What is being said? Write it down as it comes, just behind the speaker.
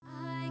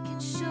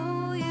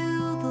Show you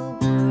the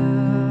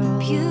world,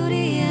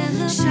 beauty and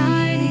the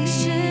shining,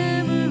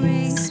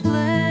 shimmering,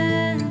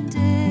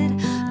 splendid.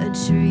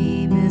 A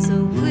dream is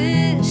a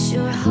wish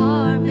your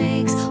heart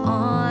makes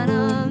on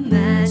a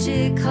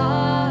magic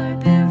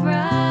carpet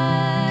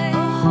ride.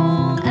 A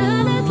home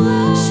and it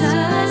glows,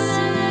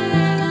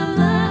 shining a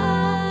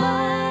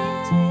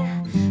light.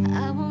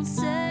 I won't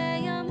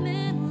say I'm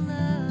in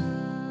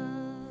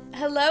love.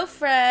 Hello,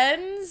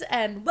 friends,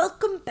 and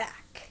welcome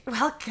back.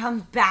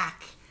 Welcome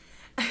back.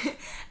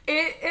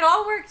 It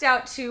all worked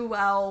out too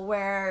well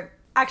where,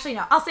 actually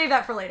no, I'll save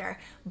that for later.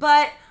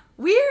 But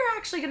we're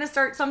actually going to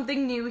start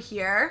something new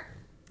here.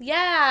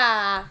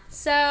 Yeah,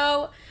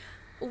 so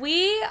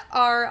we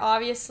are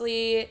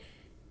obviously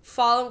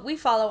we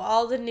follow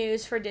all the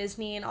news for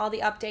Disney and all the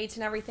updates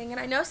and everything. And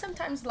I know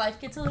sometimes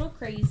life gets a little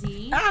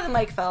crazy, The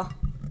mic fell.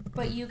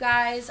 but you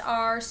guys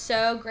are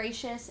so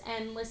gracious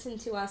and listen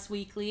to us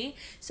weekly.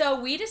 So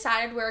we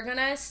decided we're going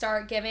to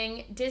start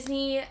giving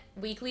Disney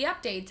weekly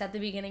updates at the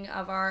beginning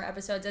of our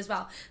episodes as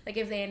well. Like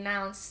if they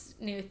announce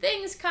new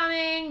things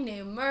coming,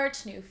 new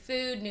merch, new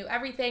food, new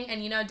everything.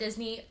 And you know,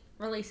 Disney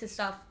releases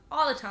stuff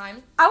all the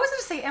time. I was going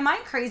to say, am I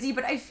crazy?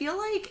 But I feel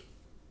like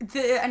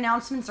the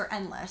announcements are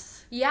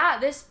endless. Yeah,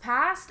 this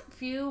past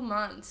few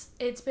months,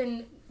 it's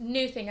been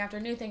new thing after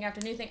new thing after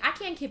new thing. I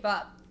can't keep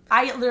up.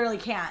 I literally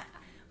can't.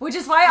 Which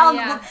is why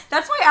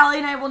that's why Allie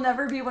and I will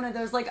never be one of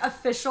those like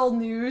official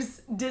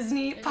news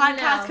Disney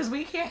podcasts because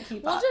we can't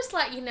keep up. We'll just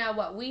let you know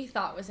what we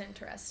thought was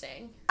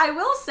interesting. I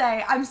will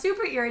say I'm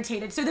super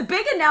irritated. So the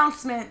big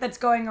announcement that's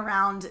going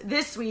around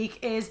this week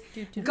is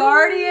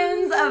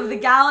Guardians of the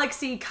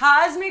Galaxy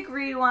Cosmic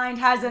Rewind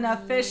has an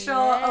official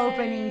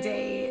opening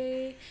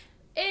date.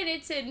 And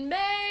it's in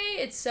May.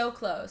 It's so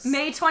close.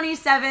 May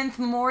 27th,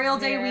 Memorial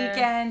Day Yeah.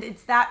 weekend.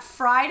 It's that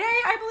Friday,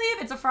 I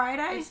believe. It's a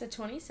Friday. It's the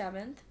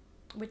 27th,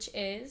 which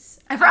is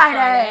A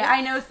Friday.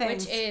 I know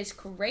things. Which is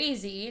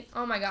crazy.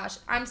 Oh my gosh.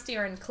 I'm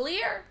steering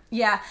clear.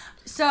 Yeah.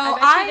 So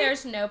I bet you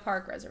there's no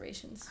park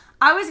reservations.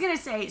 I was going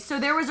to say, so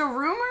there was a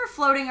rumor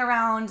floating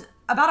around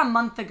about a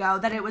month ago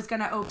that it was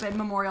going to open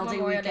Memorial Day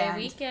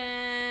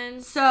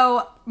weekend.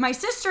 So my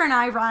sister and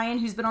I, Ryan,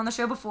 who's been on the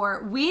show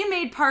before, we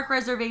made park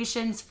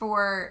reservations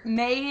for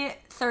May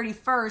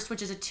 31st,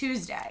 which is a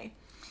Tuesday.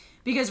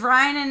 Because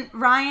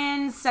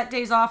Ryan's set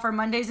days off are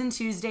Mondays and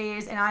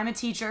Tuesdays, and I'm a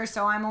teacher,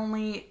 so I'm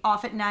only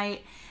off at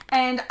night.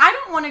 And I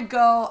don't want to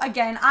go,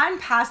 again, I'm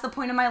past the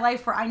point in my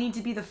life where I need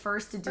to be the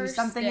first to do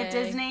something at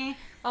Disney.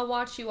 I'll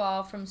watch you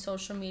all from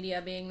social media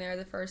being there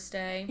the first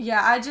day.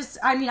 Yeah,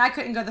 I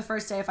couldn't go the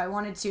first day if I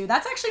wanted to.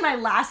 That's actually my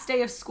last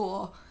day of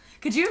school.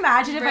 Could you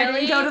imagine if I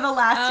didn't go to the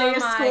last day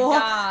of school?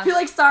 Gosh. Be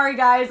like, sorry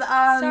guys.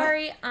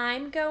 Sorry,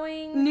 I'm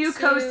going New to...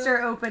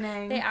 coaster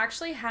opening. They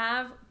actually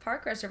have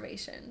park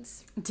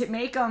reservations. To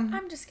make them.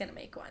 I'm just going to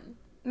make one.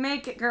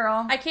 Make it,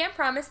 girl. I can't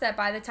promise that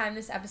by the time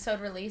this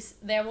episode release,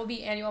 there will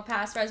be annual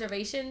pass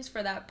reservations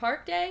for that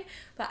park day.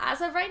 But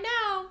as of right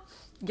now,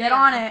 Get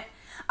on it.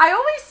 I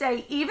always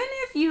say, even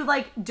if you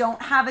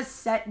don't have a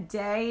set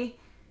day,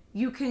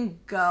 you can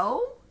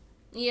go.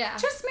 yeah.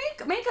 Just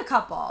make a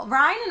couple.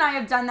 Ryan and I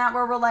have done that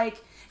where we're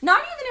like,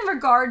 not even in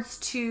regards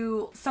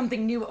to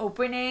something new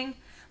opening,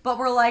 but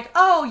we're like,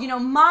 oh,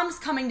 mom's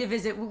coming to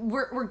visit.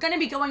 We're going to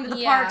be going to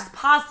the parks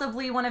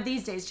possibly one of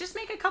these days. Just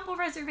make a couple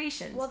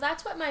reservations. Well,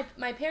 that's what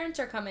my parents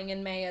are coming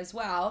in May as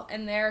well,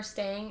 and they're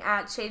staying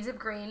at Shades of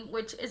Green,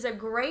 which is a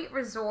great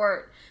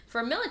resort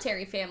for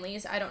military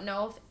families. I don't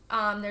know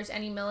if there's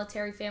any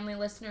military family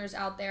listeners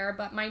out there,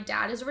 but my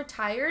dad is a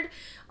retired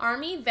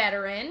Army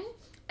veteran,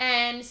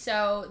 and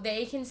so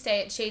they can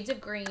stay at Shades of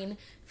Green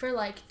for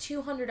like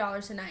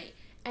 $200 a night.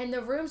 And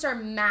the rooms are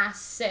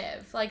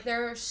massive. Like,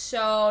 they're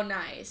so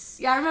nice.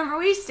 Yeah, I remember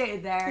we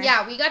stayed there.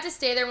 Yeah, we got to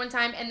stay there one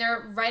time, and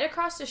they're right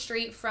across the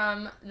street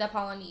from the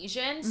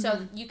Polynesian. Mm-hmm.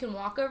 So you can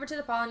walk over to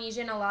the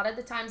Polynesian. A lot of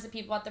the times the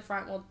people at the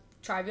front will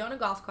drive you on a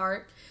golf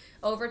cart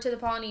over to the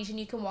Polynesian.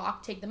 You can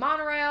walk, take the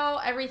monorail,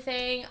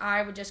 everything.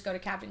 I would just go to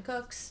Captain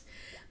Cook's.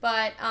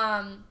 But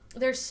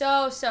they're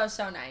so, so,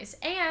 so nice.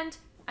 And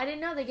I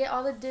didn't know they get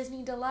all the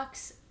Disney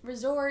Deluxe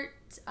Resort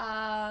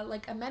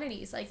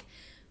amenities, like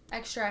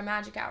extra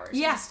magic hours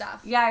and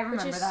stuff. Yeah, I remember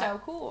that. Which is so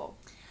cool.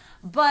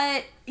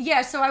 But,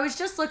 yeah, so I was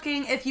just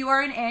looking, if you are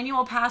an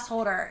annual pass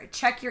holder,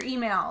 check your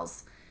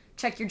emails.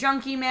 Check your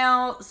junk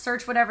email,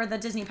 search whatever the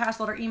Disney pass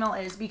holder email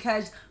is,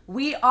 because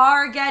we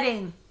are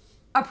getting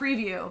a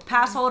preview.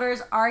 Pass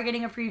holders are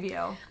getting a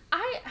preview.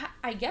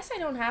 I guess I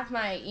don't have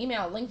my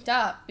email linked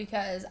up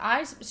because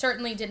I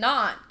certainly did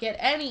not get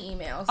any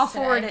emails I'll today.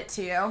 forward it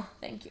to you.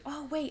 Thank you.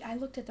 Oh, wait, I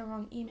looked at the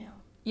wrong email.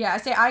 Yeah,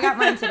 I got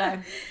mine today.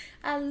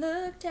 I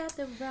looked at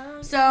the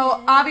wrong So,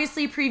 email.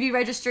 obviously, preview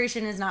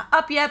registration is not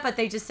up yet, but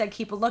they just said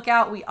keep a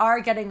lookout. We are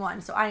getting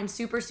one, so I am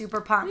super,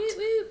 super pumped. Woot,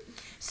 woot.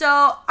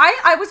 So,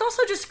 I was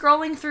also just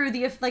scrolling through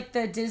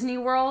the Disney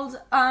World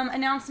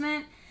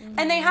announcement,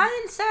 and they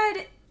hadn't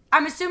said,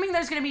 I'm assuming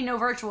there's going to be no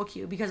virtual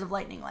queue because of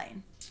Lightning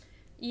Lane.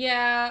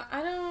 Yeah,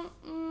 I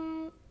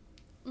don't...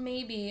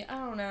 maybe. I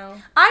don't know.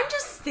 I'm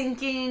just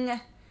thinking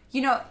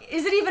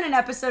is it even an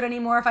episode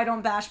anymore if I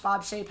don't bash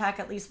Bob Chapek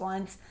at least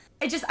once?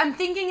 I'm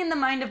thinking in the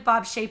mind of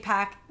Bob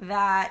Chapek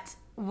that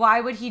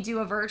why would he do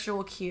a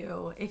virtual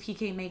queue if he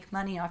can make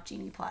money off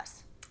Genie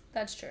Plus?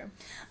 That's true.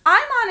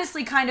 I'm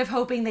honestly kind of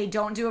hoping they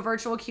don't do a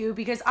virtual queue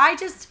because I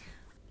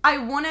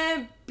want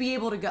to be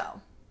able to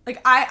go.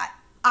 Like,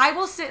 I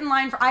will sit in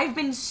line I've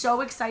been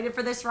so excited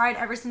for this ride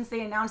ever since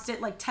they announced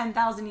it like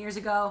 10,000 years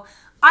ago.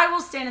 I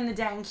will stand in the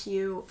dang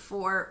queue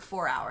for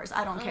 4 hours.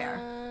 I don't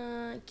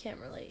care. Can't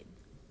relate.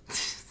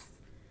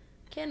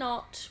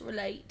 Cannot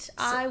relate.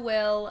 I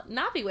will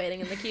not be waiting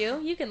in the queue.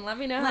 You can let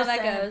me know how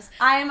that goes.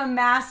 I am a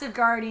massive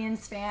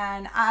Guardians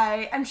fan.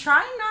 I'm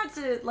trying not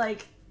to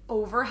like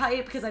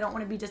overhype because I don't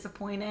want to be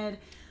disappointed,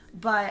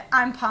 but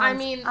I'm pumped. I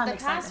mean, the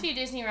past few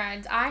Disney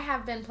rides, I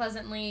have been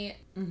pleasantly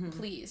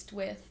pleased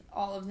with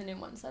all of the new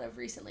ones that have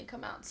recently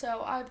come out.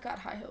 So I've got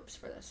high hopes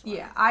for this one.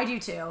 Yeah, I do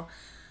too.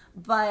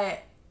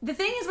 But the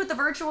thing is with the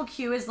virtual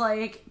queue is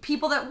like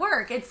people that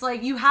work. It's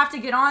like you have to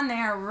get on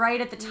there right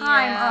at the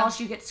time or else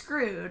you get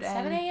screwed.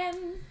 7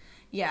 a.m.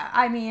 Yeah,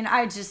 I mean,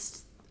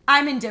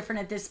 I'm indifferent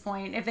at this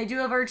point. If they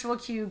do a virtual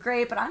queue,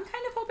 great, but I'm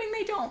kind of hoping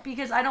they don't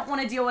because I don't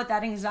want to deal with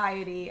that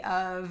anxiety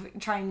of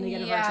trying to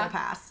get a virtual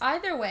pass.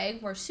 Either way,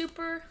 we're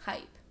super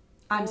hype.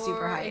 I'm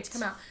super hyped. It's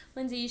come out.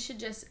 Lindsay, you should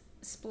just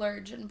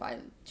splurge and buy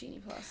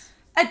Genie Plus.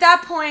 At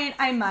that point,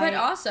 I might. But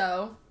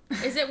also,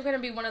 is it going to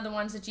be one of the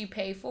ones that you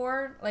pay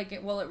for? Like,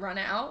 will it run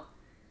out?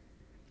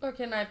 Or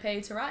can I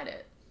pay to ride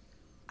it?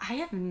 I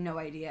have no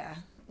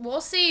idea. We'll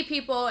see,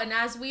 people, and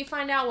as we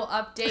find out, we'll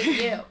update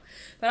you.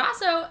 But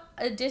also,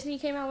 Disney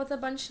came out with a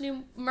bunch of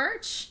new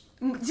merch.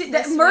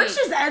 That merch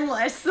is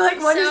endless. Like,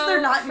 what is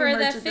there not new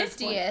merch for the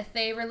 50th,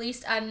 they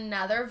released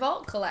another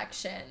Vault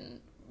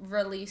Collection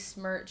release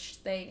merch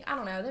thing. I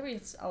don't know. They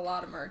released a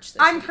lot of merch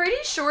this week.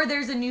 Pretty sure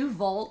there's a new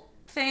Vault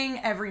thing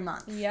every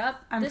month. Yep.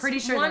 I'm pretty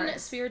sure there is. One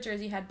Spirit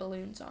jersey had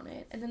balloons on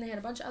it, and then they had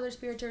a bunch of other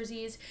Spirit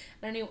jerseys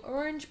and a new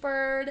Orange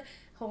Bird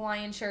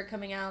Hawaiian shirt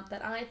coming out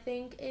that I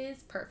think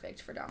is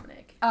perfect for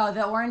Dominic. Oh,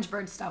 the Orange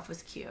Bird stuff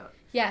was cute.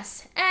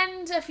 Yes,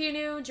 and a few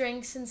new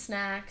drinks and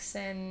snacks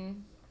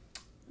and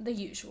the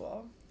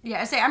usual.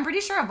 Yeah, I'm pretty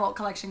sure a Vault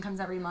collection comes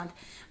every month.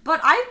 But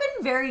I've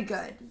been very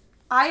good.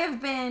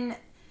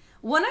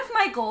 One of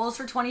my goals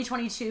for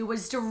 2022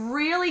 was to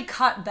really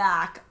cut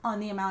back on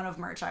the amount of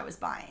merch I was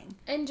buying.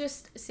 And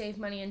just save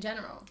money in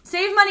general.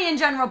 Save money in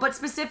general, but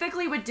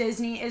specifically with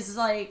Disney is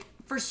like,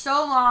 for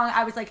so long,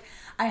 I was like,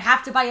 I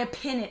have to buy a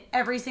pin at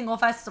every single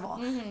festival.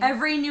 Mm-hmm.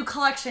 Every new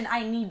collection,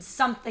 I need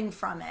something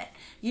from it.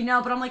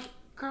 But I'm like,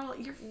 girl,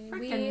 you're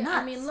freaking nuts.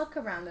 I mean, look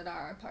around at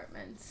our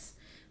apartments.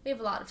 We have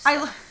a lot of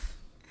stuff.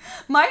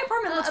 My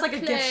apartment looks like a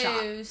gift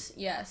shop.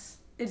 Yes.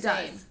 It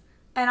does.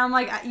 And I'm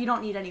like, you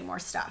don't need any more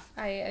stuff.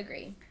 I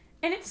agree.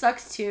 And it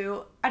sucks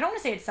too. I don't want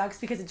to say it sucks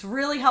because it's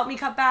really helped me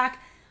cut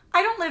back.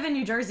 I don't live in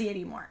New Jersey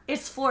anymore.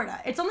 It's Florida.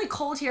 It's only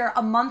cold here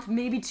a month,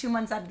 maybe 2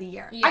 months out of the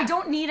year. Yeah. I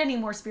don't need any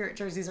more Spirit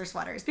jerseys or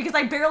sweaters because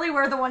I barely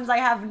wear the ones I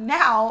have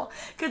now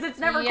because it's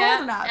never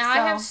cold enough. And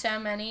I have so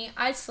many.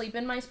 I sleep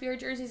in my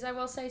Spirit jerseys, I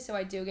will say, so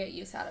I do get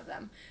use out of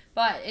them.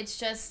 But it's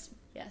just,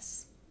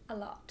 a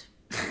lot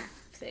of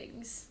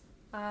things.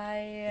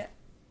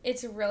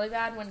 It's really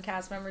bad when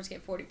cast members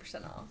get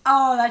 40% off.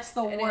 Oh, that's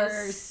the worst.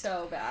 It is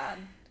so bad.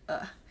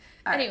 Ugh.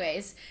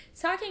 Anyways,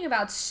 talking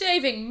about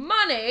saving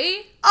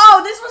money.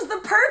 Oh, this was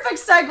the perfect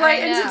segue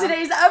into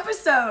today's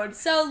episode.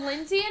 So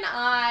Lindsay and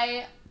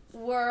I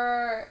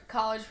were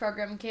college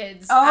program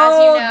kids. Oh, as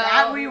you know,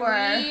 that we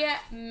were.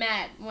 We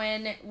met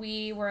when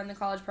we were in the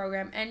college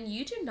program, and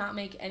you do not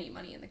make any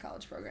money in the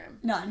college program.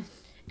 None.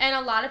 And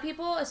a lot of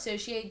people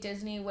associate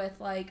Disney with,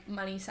 like,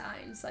 money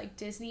signs. Like,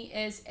 Disney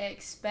is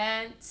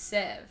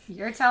expensive.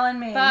 You're telling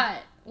me. But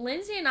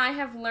Lindsay and I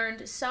have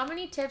learned so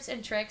many tips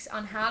and tricks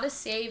on how to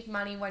save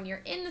money when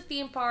you're in the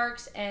theme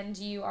parks and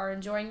you are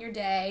enjoying your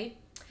day.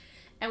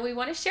 And we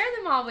want to share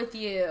them all with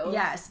you.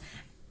 Yes.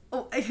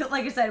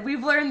 Like I said,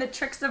 we've learned the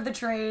tricks of the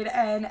trade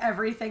and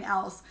everything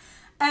else.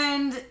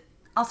 And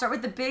I'll start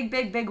with the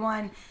big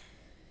one.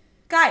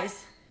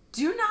 Guys,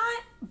 do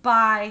not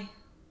buy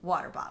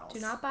water bottles.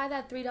 Do not buy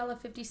that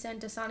 $3.50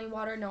 Dasani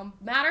water, no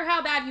matter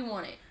how bad you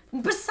want it.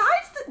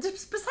 Besides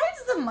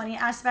the money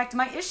aspect,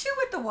 my issue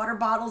with the water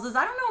bottles is,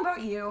 I don't know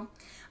about you,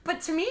 but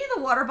to me,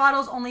 the water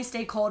bottles only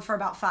stay cold for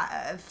about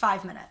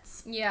 5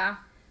 minutes. Yeah.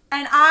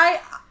 And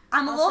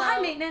I'm a little high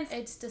maintenance.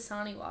 It's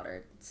Dasani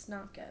water. It's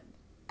not good.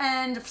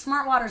 And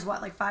Smart Water's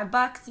what, like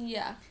 $5?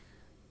 Yeah.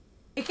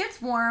 It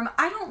gets warm.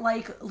 I don't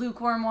like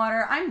lukewarm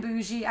water. I'm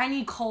bougie. I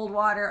need cold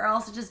water or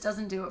else it just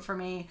doesn't do it for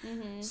me.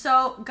 Mm-hmm.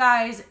 So,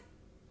 guys,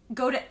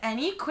 go to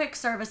any quick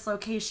service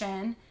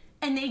location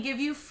and they give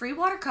you free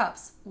water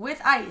cups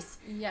with ice.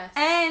 Yes.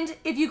 And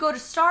if you go to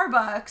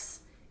Starbucks,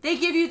 they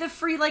give you the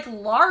free, like,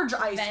 large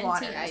ice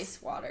waters. Venti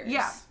ice waters.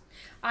 Yeah.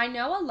 I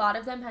know a lot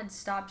of them had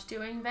stopped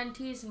doing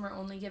Ventis and were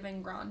only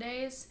giving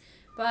Grandes,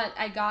 but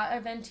I got a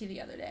Venti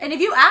the other day. And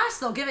if you ask,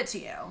 they'll give it to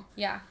you.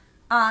 Yeah.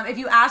 If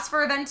you ask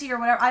for a Venti or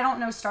whatever, I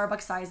don't know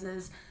Starbucks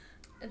sizes.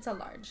 It's a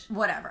large.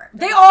 Whatever.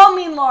 They all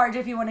mean large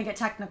if you want to get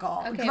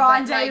technical. Okay,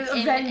 Grande, but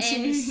like venti.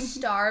 in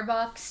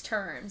Starbucks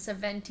terms, a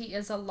venti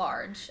is a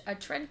large. A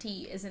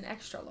Trenti is an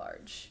extra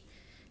large.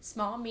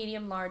 Small,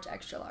 medium, large,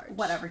 extra large.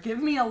 Whatever. Give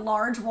me a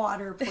large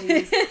water,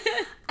 please.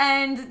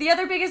 And the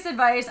other biggest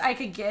advice I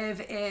could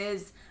give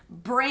is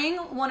bring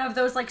one of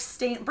those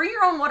bring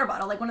your own water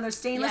bottle, like one of those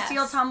stainless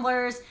steel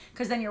tumblers,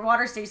 because then your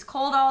water stays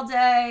cold all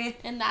day.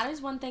 And that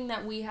is one thing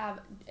that we have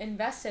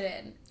invested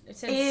in.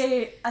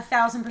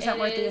 1,000%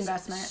 worth the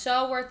investment.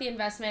 So worth the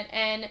investment.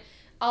 And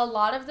a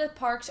lot of the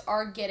parks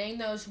are getting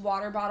those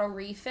water bottle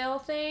refill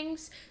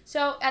things.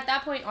 So at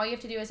that point, all you have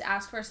to do is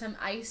ask for some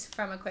ice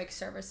from a quick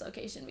service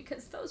location,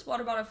 because those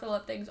water bottle fill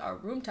up things are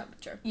room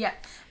temperature. Yeah.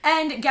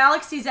 And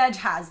Galaxy's Edge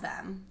has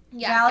them.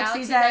 Yeah,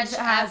 Galaxy's Edge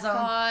has them.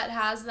 Epcot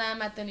has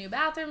them at the new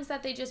bathrooms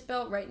that they just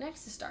built right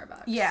next to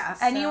Starbucks. Yeah,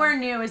 Anywhere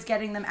New is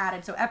getting them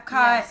added. So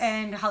Epcot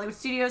and Hollywood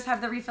Studios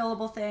have the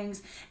refillable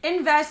things.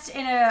 Invest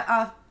in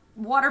a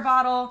water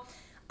bottle.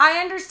 I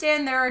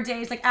understand there are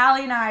days, like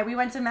Allie and I, we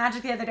went to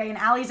Magic the other day and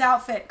Allie's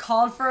outfit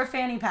called for a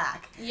fanny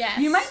pack. Yes.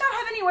 You might not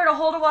have anywhere to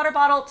hold a water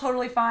bottle,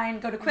 totally fine.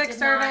 Go to quick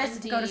service,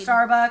 go to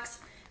Starbucks,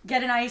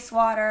 get an ice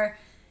water.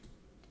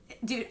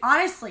 Dude,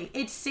 honestly,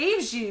 it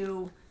saves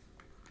you.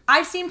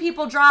 I've seen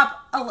people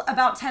drop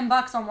about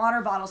 $10 on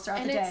water bottles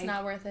throughout the day. And it's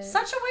not worth it.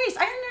 Such a waste.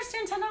 I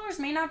understand $10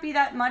 may not be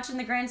that much in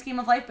the grand scheme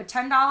of life, but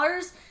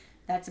 $10,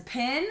 that's a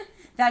pin,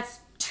 that's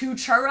 2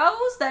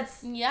 churros,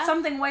 that's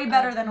something way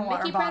better than a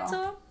water Mickey bottle.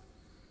 pretzel.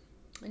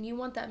 And you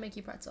want that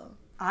Mickey pretzel.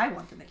 I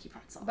want the Mickey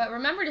pretzel. But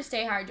remember to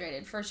stay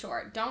hydrated, for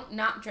sure. Don't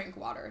not drink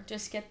water.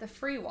 Just get the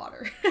free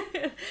water.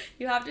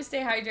 You have to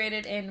stay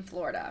hydrated in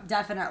Florida.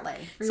 Definitely.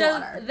 Free so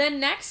water. The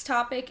next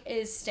topic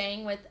is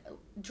staying with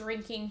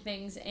drinking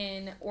things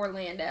in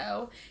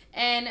Orlando.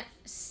 And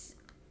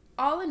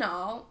all in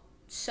all,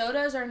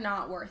 sodas are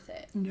not worth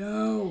it.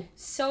 No.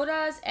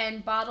 Sodas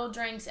and bottled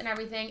drinks and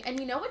everything. And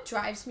you know what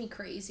drives me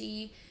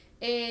crazy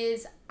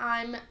is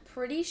I'm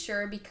pretty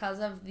sure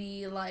because of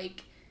the,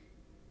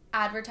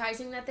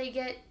 advertising that they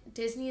get,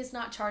 Disney is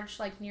not charged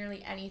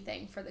nearly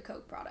anything for the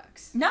Coke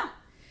products. No,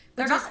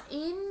 they're Which not.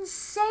 is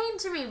insane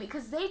to me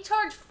because they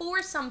charge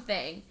for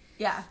something.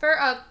 Yeah. For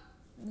a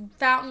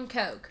fountain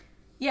Coke.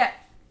 Yeah.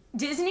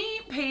 Disney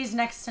pays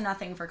next to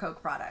nothing for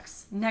Coke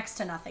products. Next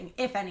to nothing,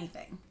 if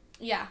anything.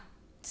 Yeah.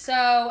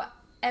 So,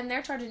 and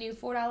they're charging you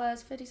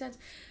 $4.50.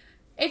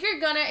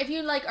 If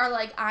you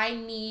are I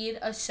need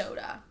a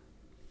soda,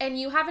 and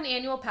you have an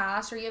annual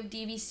pass, or you have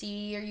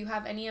DVC, or you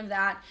have any of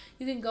that,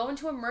 you can go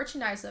into a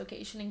merchandise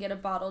location and get a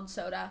bottled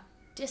soda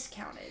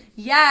discounted.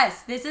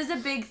 Yes, this is a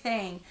big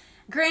thing.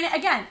 Granted,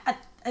 again,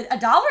 a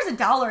dollar's a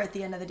dollar at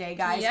the end of the day,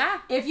 guys. Yeah.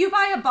 If you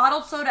buy a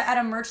bottled soda at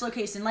a merch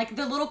location, like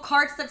the little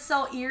carts that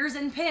sell ears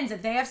and pins,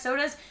 if they have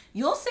sodas,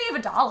 you'll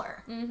save $1.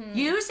 Mm-hmm.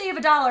 You save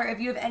 $1 if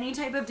you have any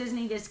type of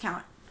Disney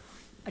discount.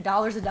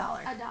 $1's $1.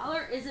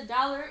 $1 is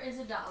 $1 is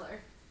 $1.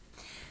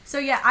 So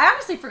yeah, I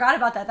honestly forgot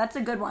about that. That's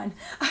a good one.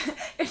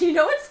 And you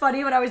know what's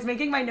funny? When I was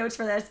making my notes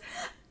for this,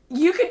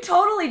 you could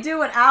totally do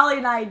what Allie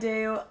and I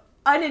do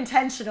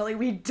unintentionally.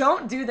 We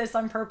don't do this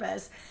on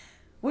purpose.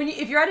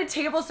 If you're at a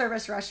table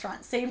service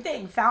restaurant, same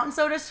thing. Fountain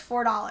soda's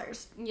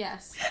 $4.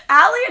 Yes.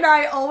 Allie and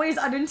I always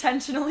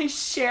unintentionally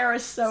share a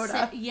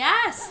soda.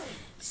 Yes.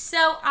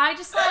 So I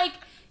just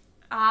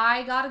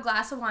I got a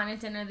glass of wine at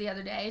dinner the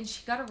other day, and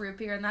she got a root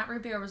beer, and that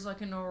root beer was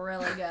looking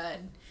really good.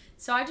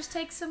 So I just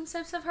take some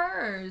sips of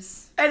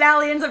hers. And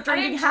Allie ends up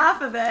drinking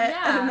half of it,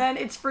 and then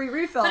it's free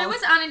refills. But it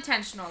was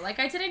unintentional.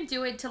 I didn't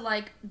do it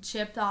to,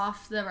 chip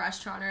off the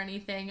restaurant or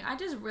anything. I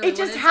just really It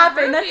just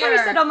happened. That's why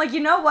I said, I'm like, you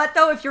know what,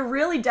 though? If you're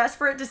really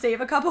desperate to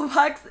save a couple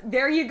bucks,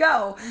 there you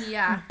go.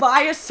 Yeah.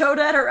 Buy a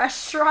soda at a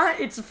restaurant.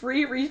 It's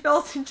free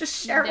refills, and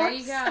just share one. There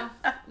you go.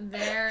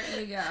 There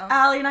you go.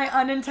 Allie and I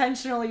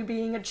unintentionally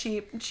being a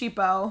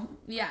cheapo.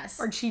 Yes.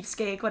 Or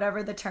cheapskate,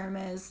 whatever the term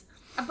is.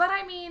 But,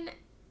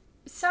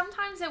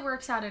 sometimes it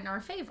works out in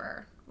our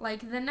favor.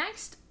 The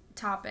next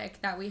topic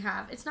that we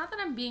have, it's not that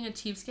I'm being a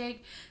cheapskate,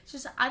 it's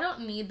just I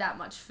don't need that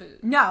much food.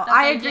 No,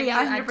 I agree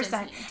 100%.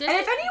 And if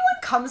anyone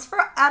comes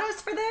at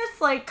us for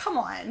this, come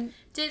on.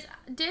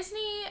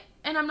 Disney,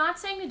 and I'm not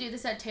saying to do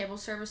this at table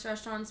service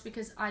restaurants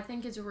because I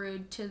think it's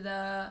rude to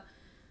the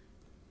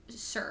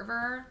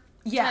server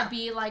to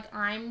be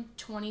I'm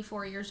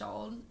 24 years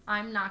old,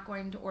 I'm not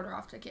going to order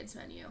off the kids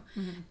menu.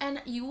 Mm-hmm.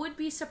 And you would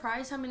be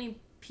surprised how many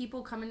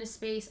people come into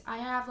space. I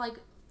have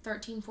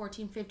 13,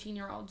 14,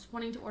 15-year-olds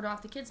wanting to order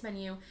off the kids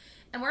menu,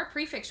 and we're a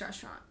prefix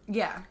restaurant.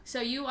 Yeah. So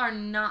you are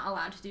not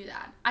allowed to do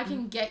that. I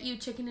can get you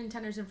chicken and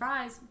tenders and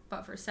fries,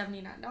 but for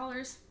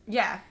 $79.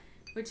 Yeah.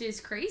 Which is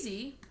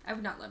crazy. I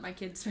would not let my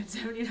kids spend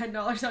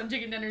 $79 on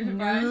chicken tenders and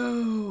fries.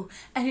 No.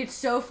 And it's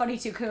so funny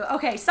too.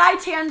 Okay,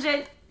 side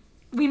tangent.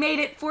 We made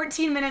it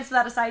 14 minutes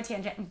without a side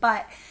tangent.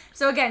 But,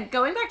 so again,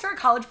 going back to our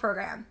college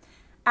program,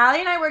 Allie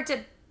and I worked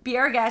at Be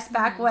Our Guest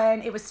back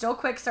when it was still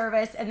quick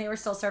service and they were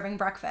still serving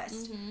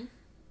breakfast. Mm-hmm.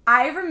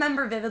 I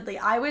remember vividly,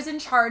 I was in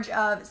charge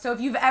of, so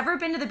if you've ever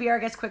been to the Be Our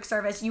Guest quick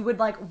service, you would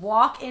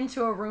walk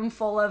into a room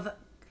full of,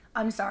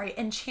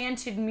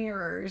 enchanted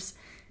mirrors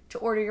to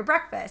order your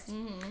breakfast.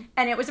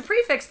 And it was a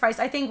prefix price.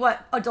 I think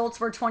adults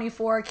were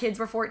 24, kids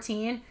were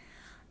 14.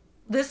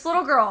 This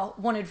little girl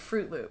wanted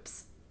Fruit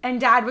Loops. And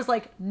Dad was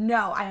like,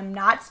 no, I am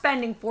not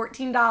spending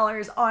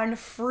 $14 on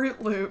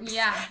Fruit Loops.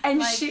 Yeah. And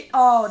like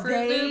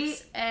Fruit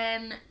Loops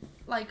and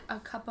like a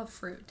cup of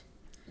fruit.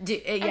 And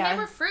they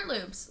were Fruit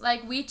Loops.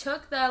 Like, we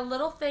took the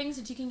little things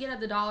that you can get at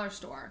the dollar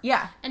store.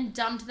 Yeah. And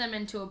dumped them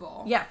into a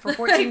bowl. Yeah, for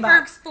 $14.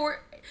 I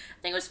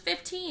think it was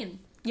 15.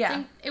 Yeah. I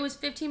think it was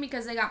 15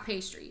 because they got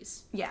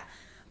pastries. Yeah.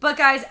 But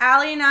guys,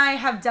 Allie and I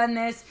have done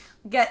this.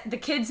 Get the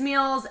kids'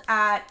 meals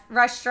at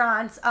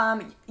restaurants.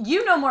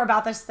 You know more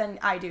about this than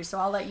I do, so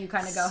I'll let you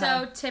kind of go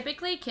ahead. So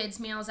typically, kids'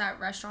 meals at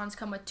restaurants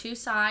come with 2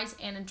 sides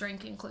and a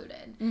drink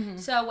included.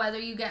 So whether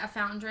you get a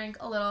fountain drink,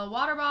 a little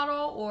water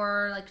bottle,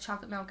 or like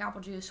chocolate milk, apple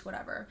juice,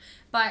 whatever.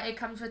 But it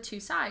comes with 2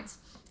 sides.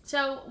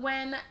 So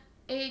when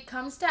it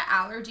comes to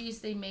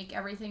allergies, they make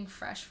everything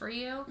fresh for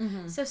you.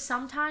 So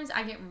sometimes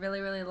I get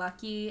really, really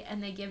lucky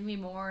and they give me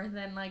more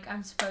than like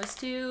I'm supposed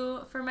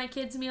to for my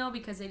kids' meal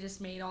because they just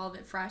made all of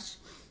it fresh.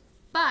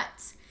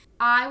 But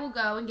I will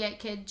go and get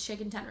kid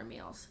chicken tender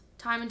meals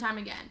time and time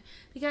again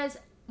because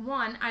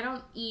 1, I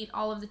don't eat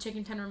all of the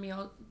chicken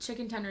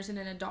tenders in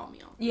an adult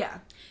meal. Yeah.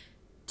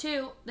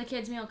 2, the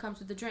kids' meal comes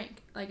with a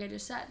drink, like I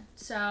just said.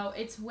 So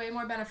it's way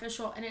more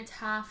beneficial and it's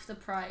half the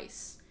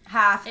price.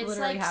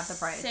 Literally half the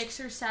price. It's like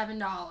 $6 or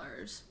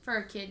 $7 for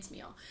a kid's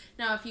meal.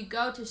 Now, if you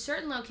go to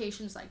certain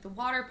locations like the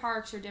water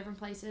parks or different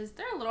places,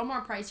 they're a little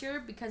more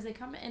pricier because they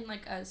come in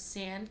like a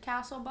sand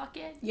castle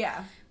bucket.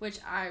 Yeah. Which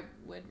I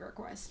would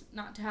request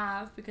not to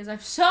have because I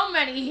have so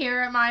many here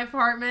at my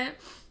apartment.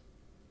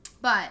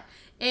 But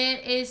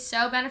it is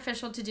so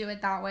beneficial to do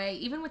it that way,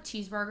 even with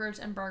cheeseburgers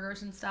and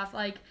burgers and stuff.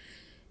 Like,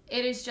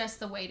 it is just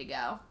the way to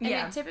go.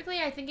 And typically,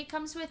 I think it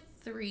comes with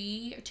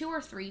 2 or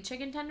 3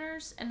 chicken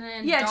tenders, and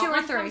then 2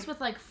 or 3 comes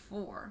with like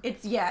 4.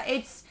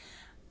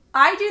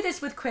 I do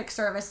this with quick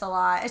service a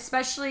lot,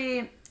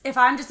 especially if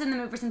I'm just in the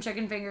mood for some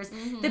chicken fingers.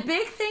 The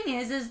big thing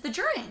is the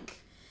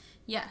drink.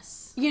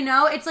 Yes. You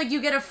know, it's like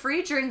you get a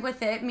free drink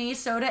with it,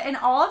 soda, and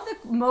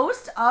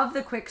most of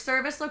the quick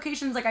service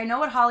locations, like I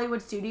know at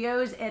Hollywood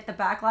Studios at the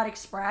Backlot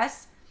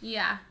Express.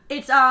 Yeah.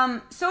 It's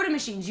soda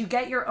machines. You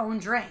get your own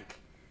drink.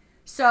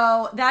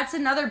 So that's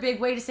another big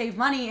way to save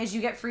money is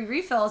you get free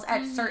refills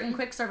at certain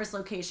quick service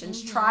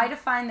locations. Try to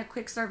find the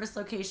quick service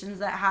locations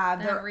that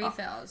have their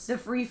refills. The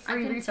free refills.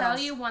 I can tell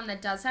you one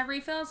that does have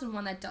refills and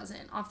one that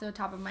doesn't off the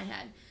top of my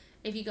head.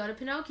 If you go to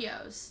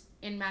Pinocchio's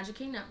in Magic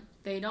Kingdom,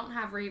 they don't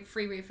have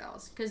free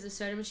refills because the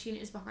soda machine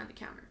is behind the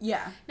counter.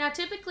 Yeah. Now,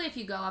 typically, if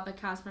you go up, a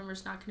cast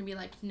member's not going to be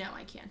like, no,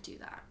 I can't do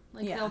that.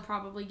 Like, they'll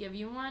probably give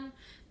you one,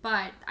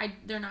 but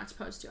they're not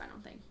supposed to, I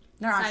don't think.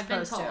 I've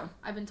been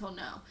told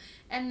no.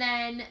 And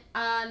then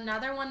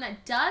another one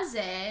that does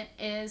it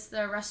is the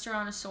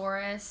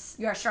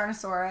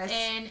Restaurantosaurus.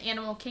 In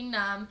Animal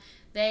Kingdom,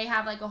 they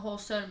have like a whole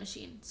soda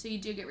machine. So you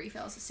do get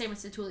refills. The same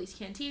as the Tuli's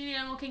Canteen in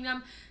Animal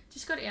Kingdom.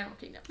 Just go to Animal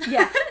Kingdom.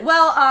 Yeah.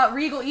 Well,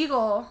 Regal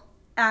Eagle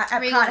at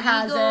Epcot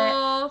has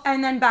it.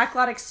 And then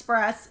Backlot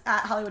Express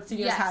at Hollywood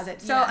Studios has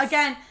it. So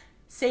again,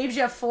 saves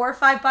you $4 or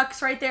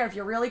 $5 right there if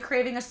you're really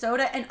craving a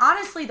soda. And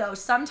honestly, though,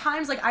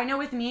 sometimes, like, I know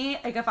with me,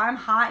 like, if I'm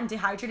hot and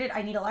dehydrated,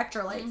 I need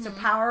electrolytes. So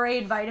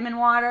Powerade, vitamin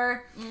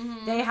water,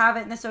 they have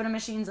it in the soda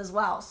machines as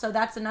well. So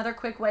that's another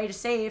quick way to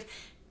save.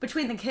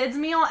 Between the kids'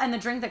 meal and the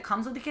drink that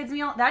comes with the kids'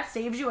 meal, that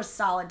saves you a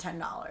solid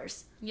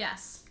 $10.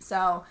 Yes.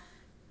 So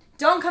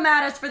don't come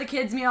at us for the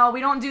kids' meal.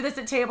 We don't do this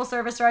at table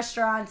service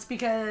restaurants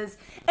because,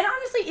 and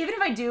honestly, even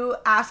if I do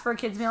ask for a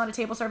kids' meal at a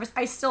table service,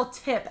 I still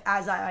tip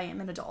as I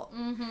am an adult.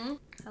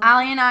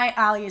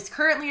 Allie is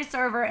currently a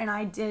server, and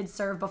I did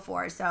serve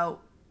before, so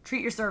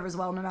treat your servers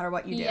well no matter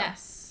what you do.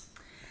 Yes.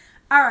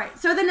 All right,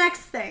 so the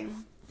next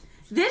thing.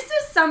 This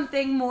is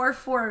something more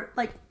for,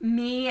 like,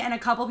 me and a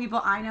couple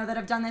people I know that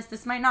have done this.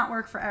 This might not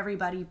work for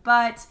everybody,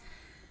 but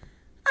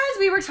as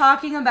we were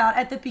talking about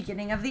at the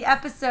beginning of the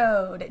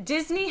episode,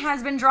 Disney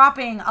has been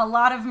dropping a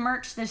lot of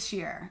merch this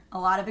year, a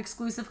lot of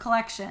exclusive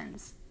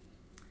collections.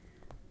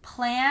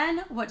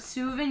 Plan what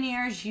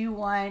souvenirs you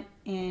want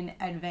in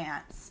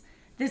advance.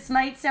 This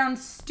might sound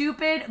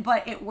stupid,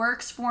 but it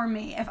works for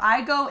me. If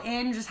I go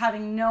in just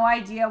having no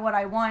idea what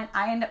I want,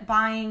 I end up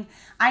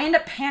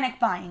panic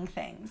buying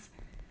things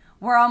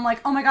where I'm like,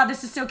 oh my God,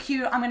 this is so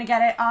cute, I'm gonna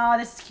get it. Oh,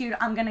 this is cute,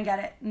 I'm gonna get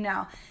it.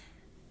 No.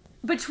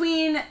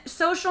 Between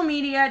social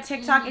media,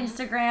 TikTok,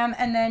 Instagram,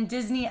 and then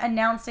Disney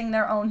announcing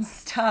their own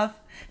stuff.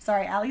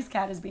 Sorry, Allie's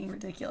cat is being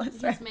ridiculous.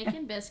 He's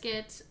making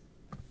biscuits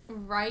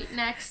right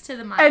next to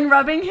the mic. And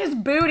rubbing his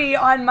booty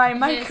on my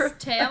microphone.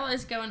 His tail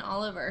is going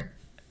all over.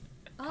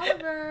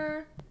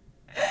 Oliver.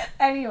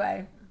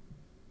 Anyway.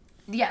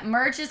 Yeah,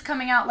 merch is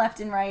coming out left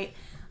and right.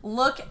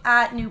 Look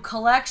at new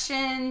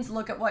collections.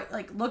 Look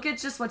at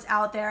just what's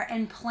out there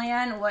and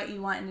plan what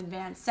you want in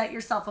advance. Set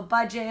yourself a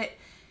budget.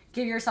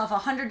 Give yourself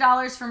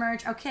 $100 for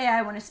merch. Okay,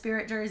 I want a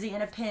Spirit jersey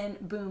and a pin.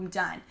 Boom,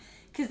 done.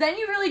 Because then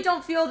you really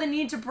don't feel the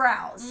need to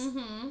browse.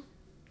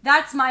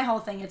 That's my whole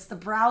thing. It's the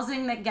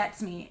browsing that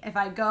gets me. If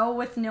I go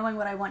with knowing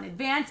what I want in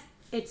advance,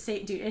 it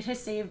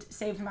has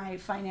saved my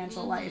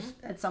financial life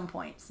at some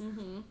points.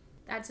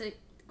 That's a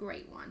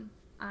great one.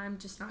 I'm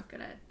just not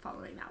good at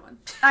following that one.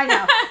 I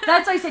know.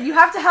 That's why I said you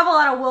have to have a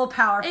lot of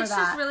willpower for that. It's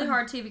just really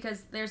hard too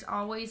because there's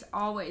always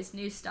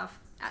new stuff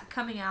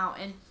coming out,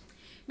 and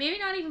maybe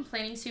not even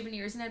planning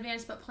souvenirs in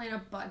advance, but plan a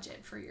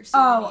budget for your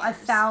souvenirs.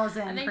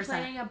 1,000%. I think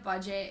planning a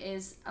budget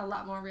is a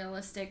lot more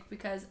realistic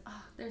because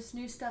there's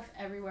new stuff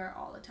everywhere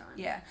all the time.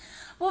 Yeah.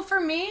 Well,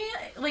 for me,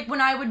 like when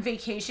I would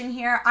vacation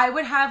here, I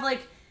would have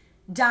like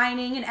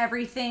dining and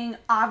everything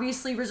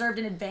obviously reserved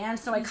in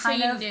advance, so I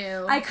kind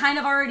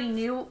of already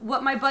knew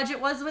what my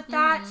budget was with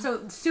that.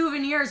 So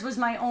souvenirs was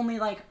my only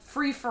like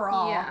free for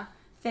all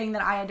thing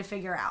that I had to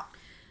figure out.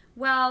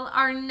 Well,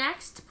 our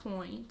next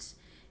point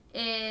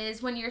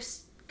is when you're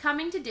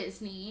coming to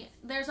Disney,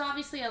 there's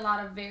obviously a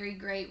lot of very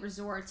great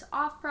resorts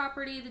off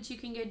property that you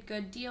can get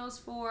good deals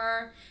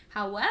for.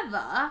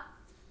 However,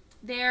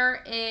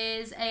 there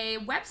is a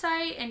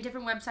website and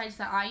different websites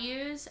that I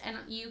use, and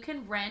you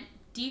can rent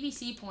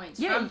DVC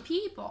points from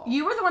people.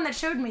 You were the one that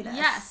showed me this.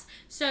 Yes.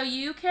 So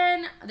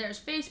there's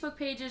Facebook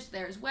pages,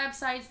 there's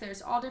websites,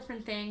 there's all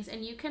different things,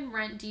 and you can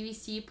rent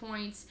DVC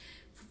points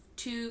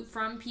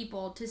from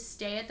people to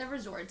stay at the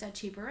resorts at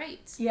cheaper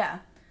rates. Yeah.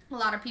 A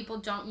lot of people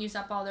don't use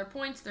up all their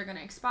points. They're going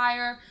to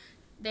expire.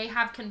 They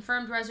have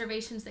confirmed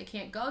reservations they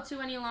can't go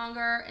to any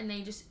longer, and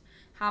they just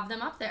have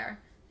them up there.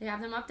 They have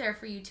them up there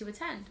for you to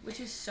attend, which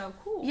is so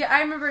cool. Yeah,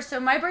 I remember. So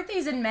my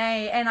birthday's in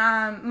May, and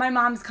my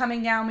mom's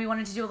coming down. We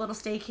wanted to do a little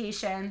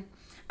staycation.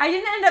 I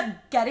didn't end up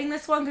getting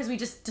this one because we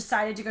just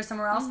decided to go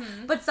somewhere else.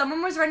 But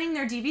someone was renting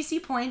their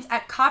DVC points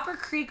at Copper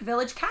Creek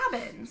Village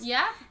Cabins.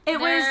 Yeah,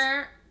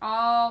 they're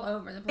all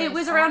over the place. It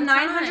was around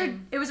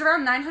 $900. It was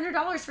around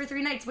 $900 for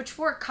 3 nights, which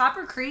for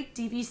Copper Creek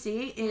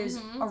DVC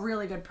is a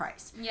really good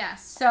price.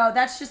 Yes. So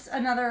that's just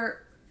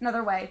another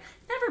way.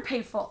 Never ever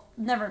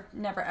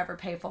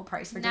pay full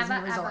price for Disney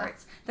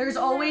resorts. There's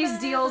always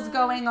deals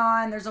going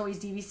on. There's always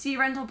DVC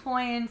rental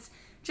points.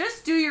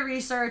 Just do your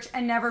research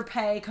and never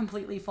pay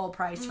completely full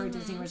price for a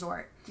Disney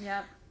resort.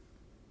 Yep.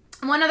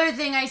 One other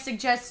thing I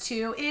suggest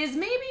too is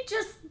maybe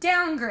just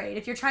downgrade.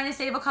 If you're trying to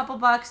save a couple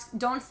bucks,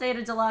 don't stay at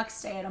a deluxe,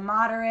 stay at a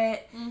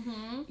moderate.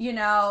 You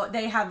know,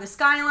 they have the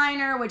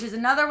Skyliner, which is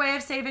another way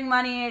of saving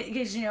money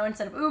because, you know,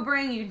 instead of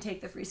Ubering, you can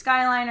take the free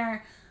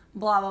Skyliner.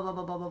 Blah, blah, blah,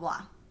 blah, blah, blah,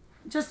 blah.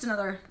 Just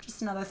another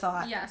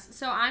thought. Yes.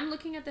 So I'm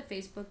looking at the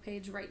Facebook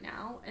page right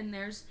now, and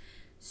there's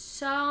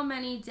so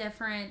many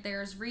different,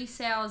 there's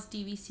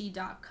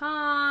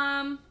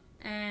resalesdvc.com,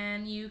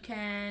 and you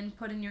can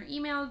put in your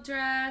email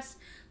address,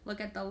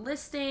 look at the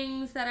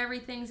listings that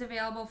everything's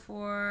available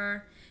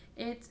for.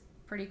 It's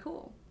pretty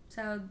cool.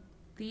 So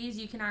these,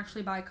 you can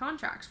actually buy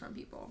contracts from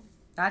people.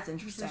 That's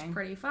interesting. Which is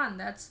pretty fun.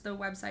 That's the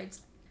websites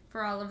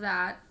for all of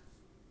that.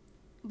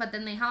 But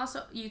then they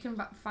also, you can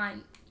buy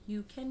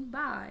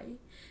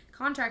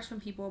contracts from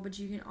people, but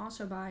you can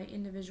also buy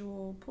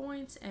individual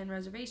points and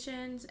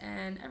reservations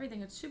and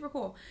everything. It's super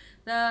cool.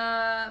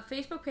 The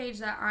Facebook page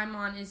that I'm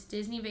on is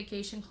Disney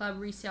Vacation Club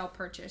Resale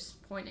Purchase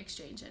Point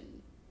Exchange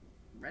and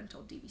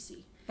Rental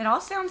DVC. It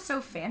all sounds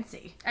so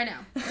fancy. I know,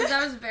 because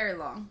that was very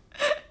long.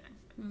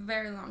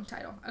 Very long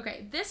title.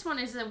 Okay, this one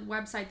is a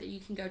website that you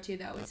can go to,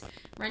 though. It's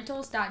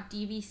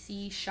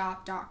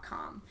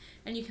rentals.dvcshop.com,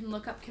 and you can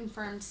look up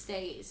confirmed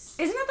stays.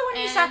 Isn't that the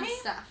one you sent me?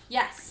 Stuff.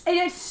 Yes. And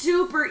it's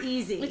super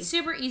easy. It's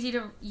super easy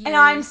to use. And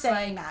I'm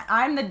saying that.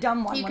 I'm the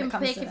dumb one when it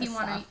comes to this stuff. You can pick if you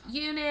want a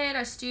unit,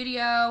 a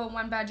studio, a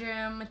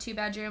 1-bedroom, a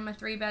 2-bedroom, a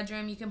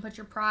 3-bedroom. You can put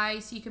your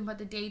price. You can put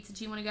the dates that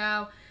you want to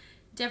go.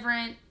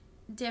 Different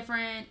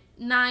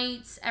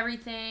nights,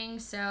 everything.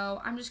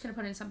 So I'm just going to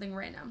put in something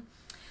random.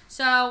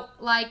 So,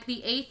 like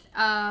the 8th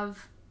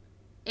of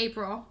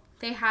April,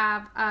 they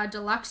have a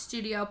deluxe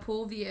studio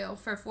pool view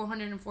for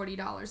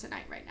 $440 a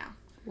night right now.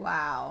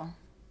 Wow.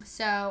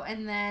 So,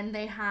 and then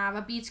they have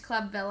a beach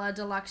club villa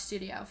deluxe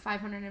studio,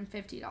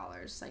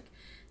 $550. Like,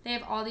 they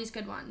have all these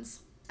good ones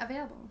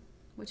available,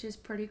 which is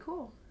pretty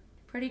cool.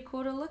 Pretty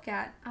cool to look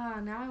at.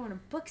 Now I want to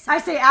book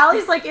something. I say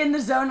Allie's like in the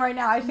zone right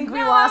now. I think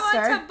we lost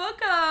her. I want to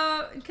book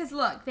because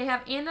look, they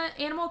have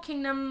Animal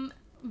Kingdom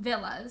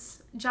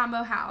villas,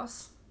 Jumbo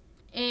House.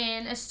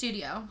 In a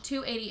studio,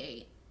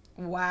 $288.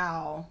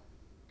 Wow.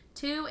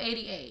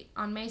 $288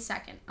 on May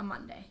 2nd, a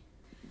Monday.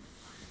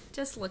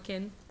 Just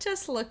looking.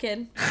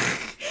 Okay.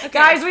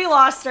 Guys, we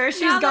lost her.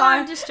 She's now gone. That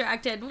I'm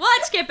distracted.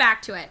 Let's get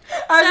back to it.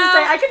 I was going to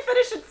say, I can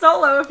finish it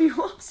solo if you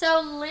want.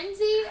 So,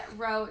 Lindsay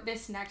wrote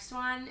this next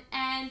one,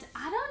 and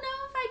I don't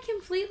know if I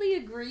completely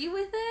agree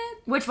with it.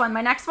 Which one?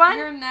 My next one?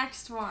 Your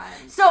next one.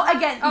 So,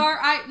 again.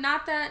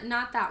 Not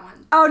that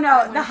one. Oh,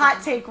 no. The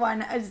hot take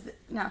one is,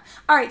 no.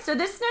 All right. So,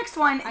 this next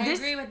one. I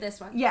agree with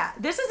this one. Yeah.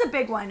 This is a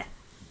big one.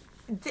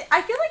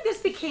 I feel like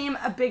this became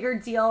a bigger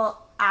deal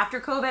after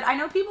COVID. I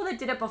know people that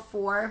did it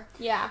before.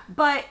 Yeah.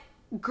 But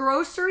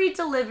grocery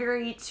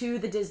delivery to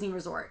the Disney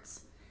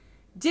resorts.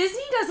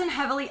 Disney doesn't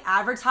heavily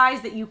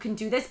advertise that you can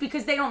do this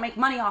because they don't make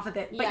money off of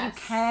it, but you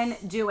can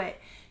do it.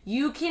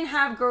 You can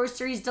have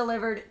groceries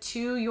delivered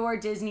to your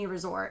Disney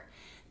resort.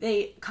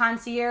 The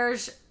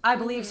concierge, I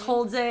believe,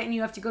 holds it, and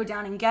you have to go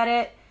down and get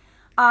it.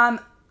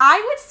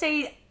 I would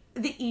say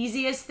the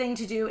easiest thing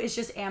to do is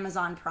just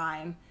Amazon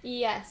Prime.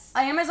 Yes.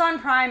 Amazon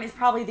Prime is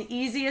probably the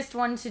easiest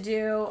one to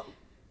do.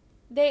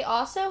 They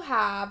also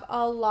have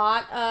a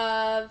lot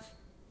of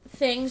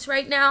things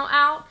right now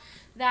out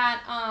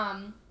that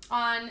on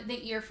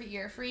the Ear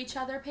for Each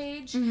Other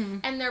page,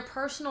 and they're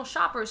personal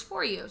shoppers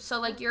for you. So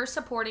like you're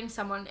supporting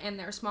someone in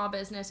their small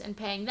business and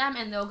paying them,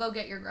 and they'll go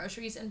get your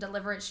groceries and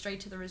deliver it straight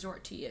to the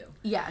resort to you.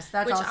 Yes,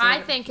 that's which also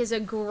I think is a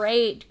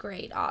great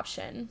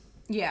option.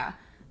 Yeah,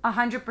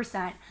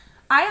 100%.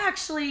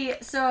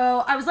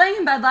 I was laying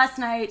in bed last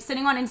night,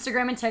 sitting on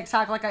Instagram and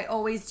TikTok like I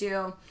always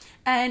do,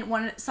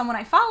 and someone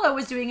I follow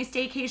was doing a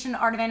staycation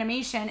Art of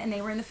Animation, and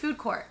they were in the food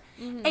court.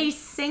 A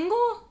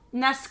single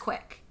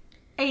Nesquik,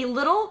 a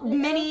little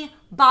mini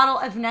bottle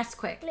of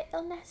Nesquik,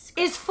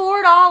 is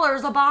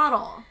 $4 a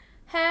bottle.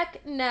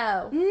 Heck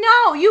no.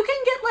 No, you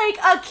can get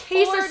like a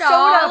case of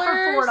soda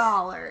for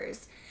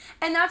 $4.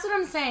 And that's what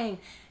I'm saying.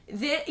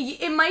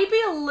 It might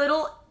be a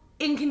little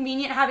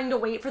inconvenient having to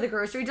wait for the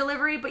grocery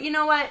delivery, but you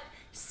know what?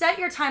 Set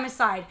your time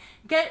aside.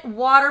 Get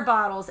water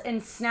bottles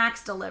and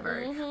snacks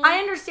delivered. I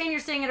understand you're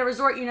staying at a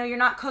resort, you're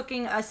not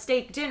cooking a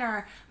steak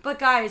dinner, but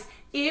guys,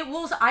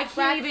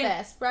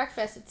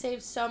 breakfast, it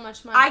saves so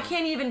much money. I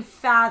can't even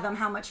fathom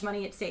how much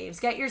money it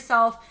saves. Get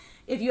yourself,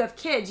 if you have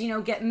kids,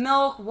 get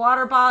milk,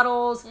 water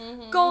bottles,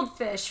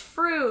 goldfish,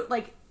 fruit,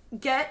 like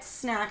get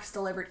snacks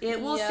delivered. It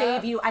will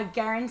save you, I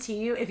guarantee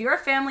you. If you're a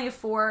family of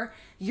 4,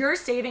 you're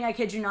saving, I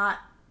kid you not,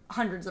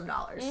 hundreds of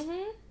dollars.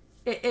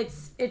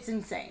 It's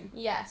insane.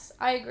 Yes,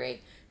 I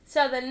agree.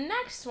 So the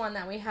next one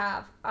that we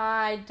have,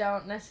 I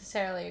don't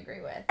necessarily agree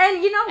with.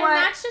 And you know what?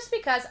 And that's just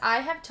because I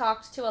have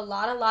talked to a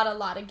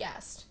lot of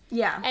guests.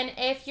 Yeah. And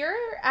if you're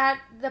at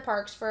the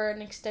parks for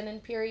an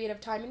extended period of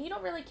time and you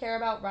don't really care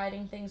about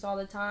riding things all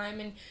the time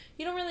and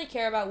you don't really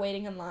care about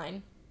waiting in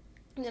line,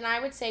 then I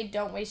would say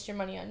don't waste your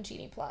money on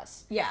Genie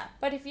Plus. Yeah.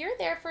 But if you're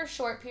there for a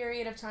short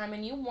period of time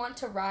and you want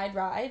to ride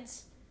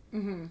rides,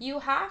 you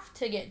have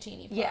to get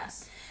Genie Plus.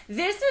 Yes.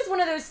 This is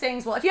one of those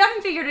things, well, if you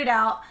haven't figured it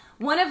out,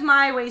 one of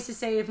my ways to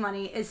save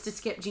money is to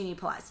skip Genie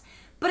Plus.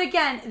 But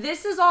again,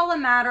 this is all a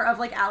matter of,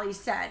 like Ali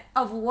said,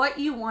 of what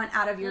you want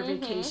out of your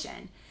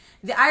vacation.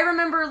 I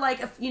remember,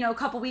 like, a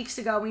couple weeks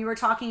ago when we were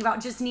talking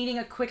about just needing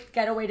a quick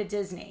getaway to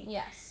Disney.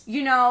 Yes.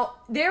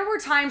 There were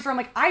times where I'm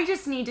like, I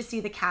just need to see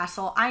the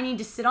castle. I need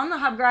to sit on the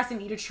hub grass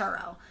and eat a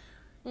churro.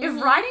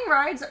 If riding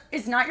rides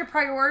is not your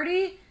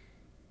priority,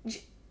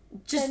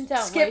 just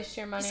waste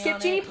your money skip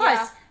on Genie it.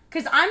 Plus.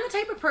 Because I'm the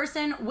type of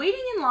person,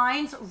 waiting in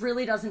lines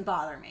really doesn't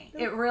bother me.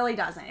 It really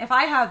doesn't. If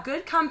I have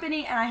good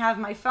company and I have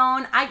my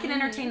phone, I can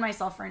entertain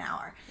myself for an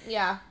hour.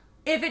 Yeah.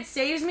 If it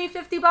saves me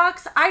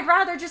 $50, I'd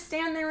rather just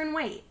stand there and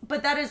wait.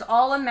 But that is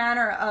all a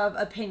matter of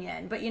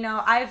opinion. But,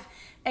 I've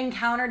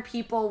encountered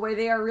people where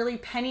they are really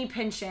penny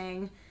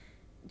pinching,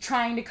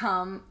 trying to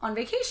come on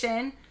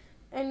vacation.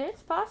 And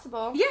it's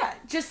possible. Yeah,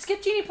 just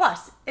skip Genie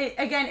Plus.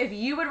 Again, if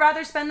you would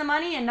rather spend the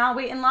money and not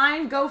wait in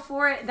line, go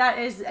for it. That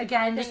is,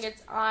 again...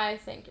 I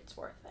think it's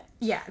worth it.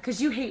 Yeah, because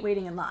you hate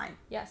waiting in line.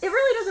 Yes. It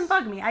really doesn't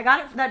bug me. I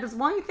got it. That is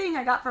one thing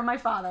I got from my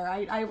father.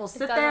 I will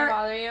sit there. It doesn't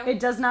bother you? It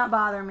does not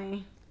bother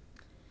me.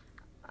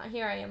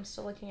 Here I am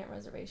still looking at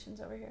reservations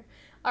over here.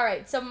 All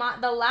right, so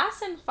the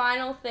last and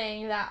final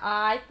thing that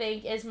I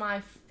think is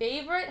my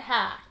favorite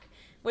hack,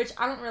 which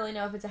I don't really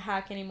know if it's a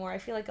hack anymore. I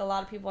feel like a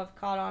lot of people have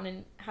caught on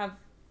and have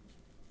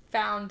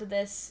found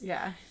this.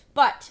 Yeah.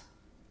 But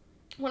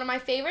one of my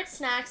favorite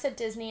snacks at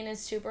Disney and is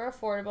super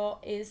affordable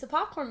is the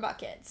popcorn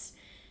buckets.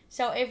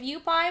 So if you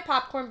buy a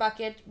popcorn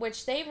bucket,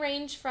 which they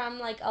range from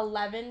like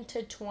 $11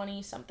 to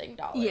 $20 something.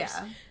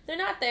 Yeah. They're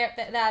not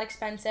that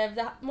expensive.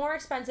 The more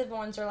expensive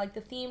ones are like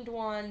the themed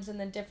ones and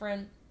the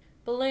different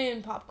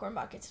balloon popcorn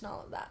buckets and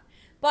all of that.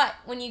 But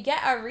when you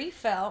get a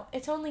refill,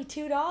 it's only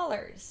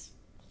 $2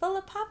 full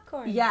of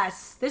popcorn.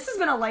 Yes. This has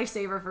been a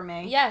lifesaver for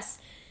me. Yes.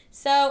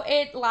 So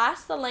it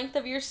lasts the length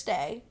of your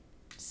stay.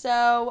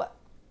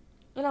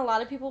 And a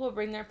lot of people will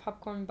bring their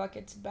popcorn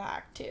buckets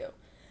back too.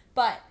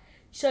 But,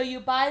 so you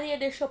buy the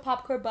additional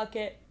popcorn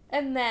bucket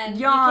and then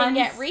you can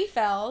get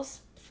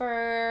refills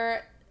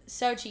for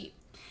so cheap.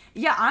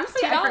 Yeah,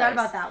 honestly, $2. I forgot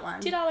about that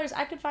one. $2.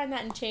 I could find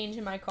that and change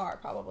in my car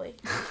probably.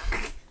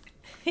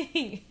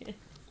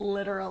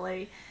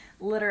 Literally.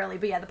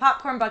 But yeah, the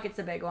popcorn bucket's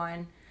a big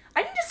one.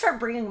 I need to start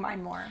bringing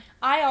mine more.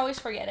 I always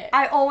forget it.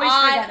 I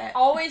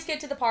always get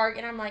to the park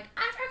and I'm like,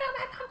 I forgot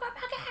my popcorn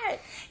bucket.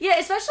 Yeah,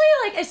 especially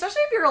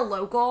if you're a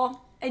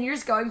local and you're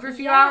just going for a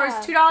few hours.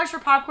 $2 for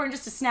popcorn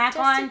just to snack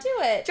on. Just to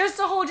do it. Just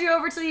to hold you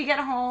over till you get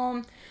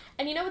home.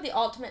 And you know what the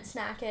ultimate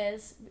snack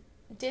is?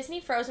 Disney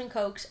frozen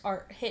Cokes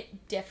are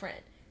hit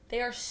different.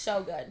 They are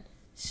so good.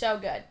 So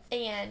good.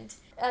 And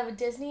a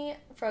Disney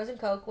frozen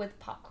Coke with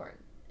popcorn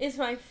is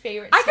my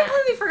favorite snack. I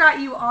completely forgot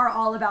you are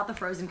all about the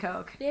frozen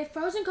Coke. The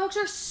frozen Cokes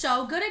are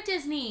so good at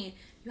Disney.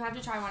 You have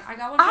to try one. I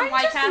got one from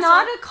White Castle. I'm just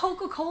not a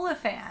Coca-Cola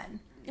fan.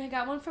 I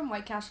got one from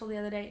White Castle the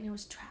other day and it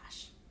was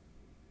trash.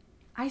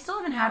 I still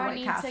haven't had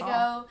White Castle. I need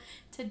to go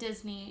to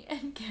Disney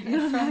and get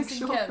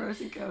a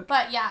frozen Coke.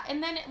 But yeah,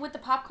 and then with the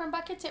popcorn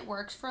buckets, it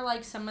works for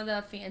like some of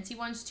the fancy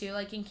ones too.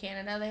 Like in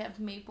Canada, they have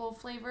maple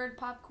flavored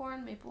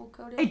popcorn, maple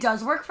coated. It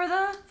does work for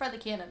the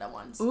Canada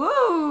ones.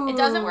 Ooh. It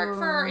doesn't work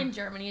for in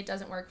Germany. It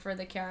doesn't work for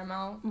the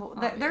caramel. Well,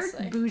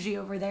 they're bougie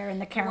over there in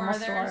the caramel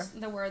store.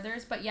 The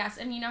Werther's, but yes,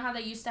 and you know how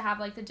they used to have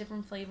like the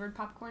different flavored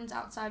popcorns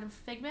outside of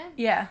Figment?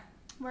 Yeah.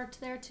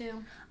 Worked there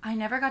too. I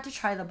never got to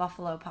try the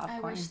buffalo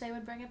popcorn. I wish they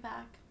would bring it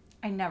back.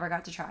 I never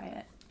got to try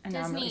it. And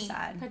now I'm really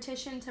sad.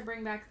 Petition to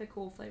bring back the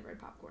cool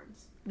flavored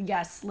popcorns.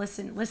 Yes,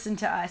 listen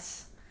to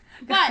us.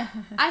 But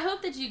I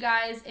hope that you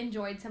guys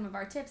enjoyed some of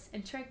our tips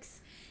and tricks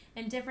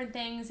and different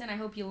things, and I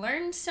hope you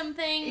learned some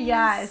things.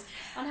 Yes.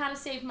 On how to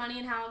save money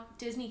and how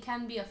Disney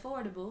can be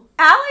affordable.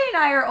 Allie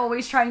and I are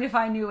always trying to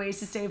find new ways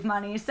to save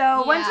money.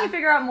 So once we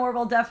figure out more,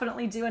 we'll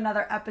definitely do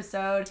another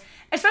episode.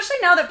 Especially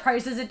now that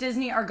prices at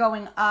Disney are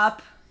going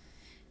up.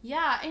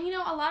 Yeah, and you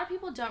know, a lot of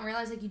people don't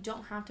realize, like, you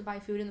don't have to buy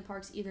food in the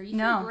parks either. You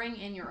can bring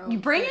in your own food. You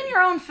bring in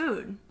your own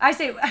food. I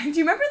say, do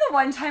you remember the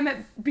one time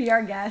at Be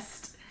Our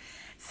Guest?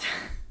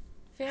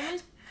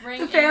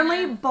 The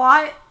family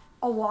bought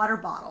a water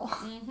bottle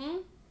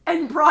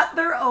and brought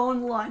their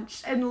own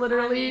lunch and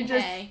literally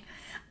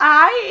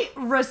I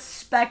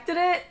respected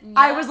it. Yeah.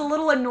 I was a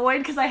little annoyed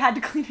because I had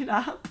to clean it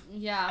up.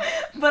 Yeah.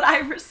 But I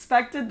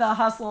respected the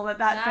hustle that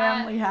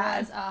family had. That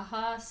was a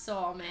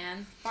hustle,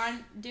 man.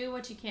 Do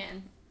what you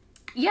can.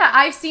 Yeah,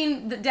 I've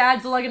seen the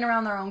dads lugging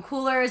around their own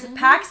coolers.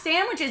 Pack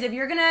sandwiches. If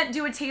you're going to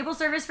do a table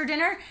service for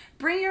dinner,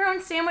 bring your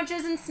own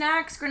sandwiches and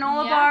snacks,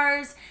 granola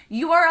bars.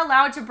 You are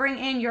allowed to bring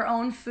in your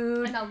own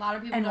food. And a lot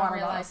of people don't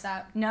realize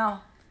that. No.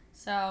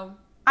 So,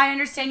 I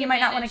understand you might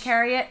not want to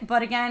carry it,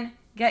 but again,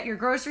 get your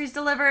groceries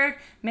delivered,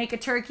 make a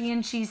turkey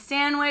and cheese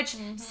sandwich,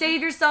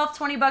 save yourself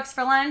 $20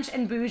 for lunch,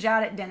 and bouge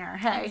out at dinner.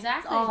 Hey,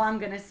 that's all I'm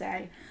going to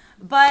say.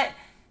 But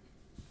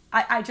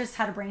I just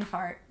had a brain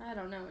fart. I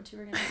don't know what you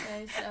were going to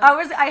say. So.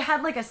 I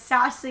had like a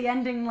sassy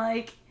ending,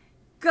 like,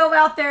 go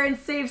out there and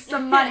save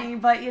some money,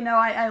 but you know,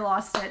 I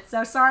lost it.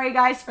 So sorry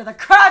guys for the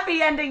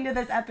crappy ending to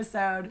this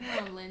episode.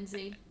 Oh,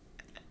 Lindsay.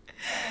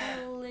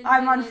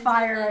 I'm on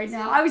fire right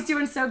now. I was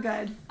doing so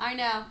good. I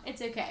know.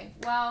 It's okay.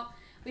 Well,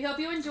 we hope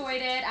you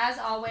enjoyed it. As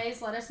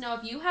always, let us know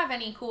if you have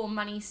any cool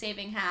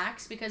money-saving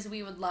hacks, because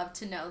we would love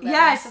to know them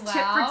as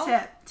well.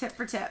 Yes, tip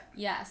for tip.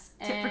 Yes.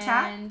 Tip for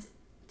tat?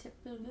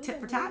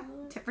 Tip for tat?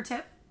 Tip for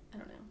tip? I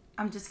don't know.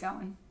 I'm just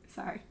going.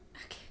 Sorry.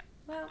 Okay.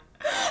 Well.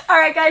 All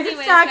right, guys.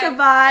 It's not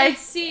goodbye.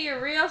 See you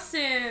real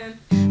soon.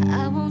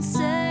 I won't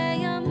say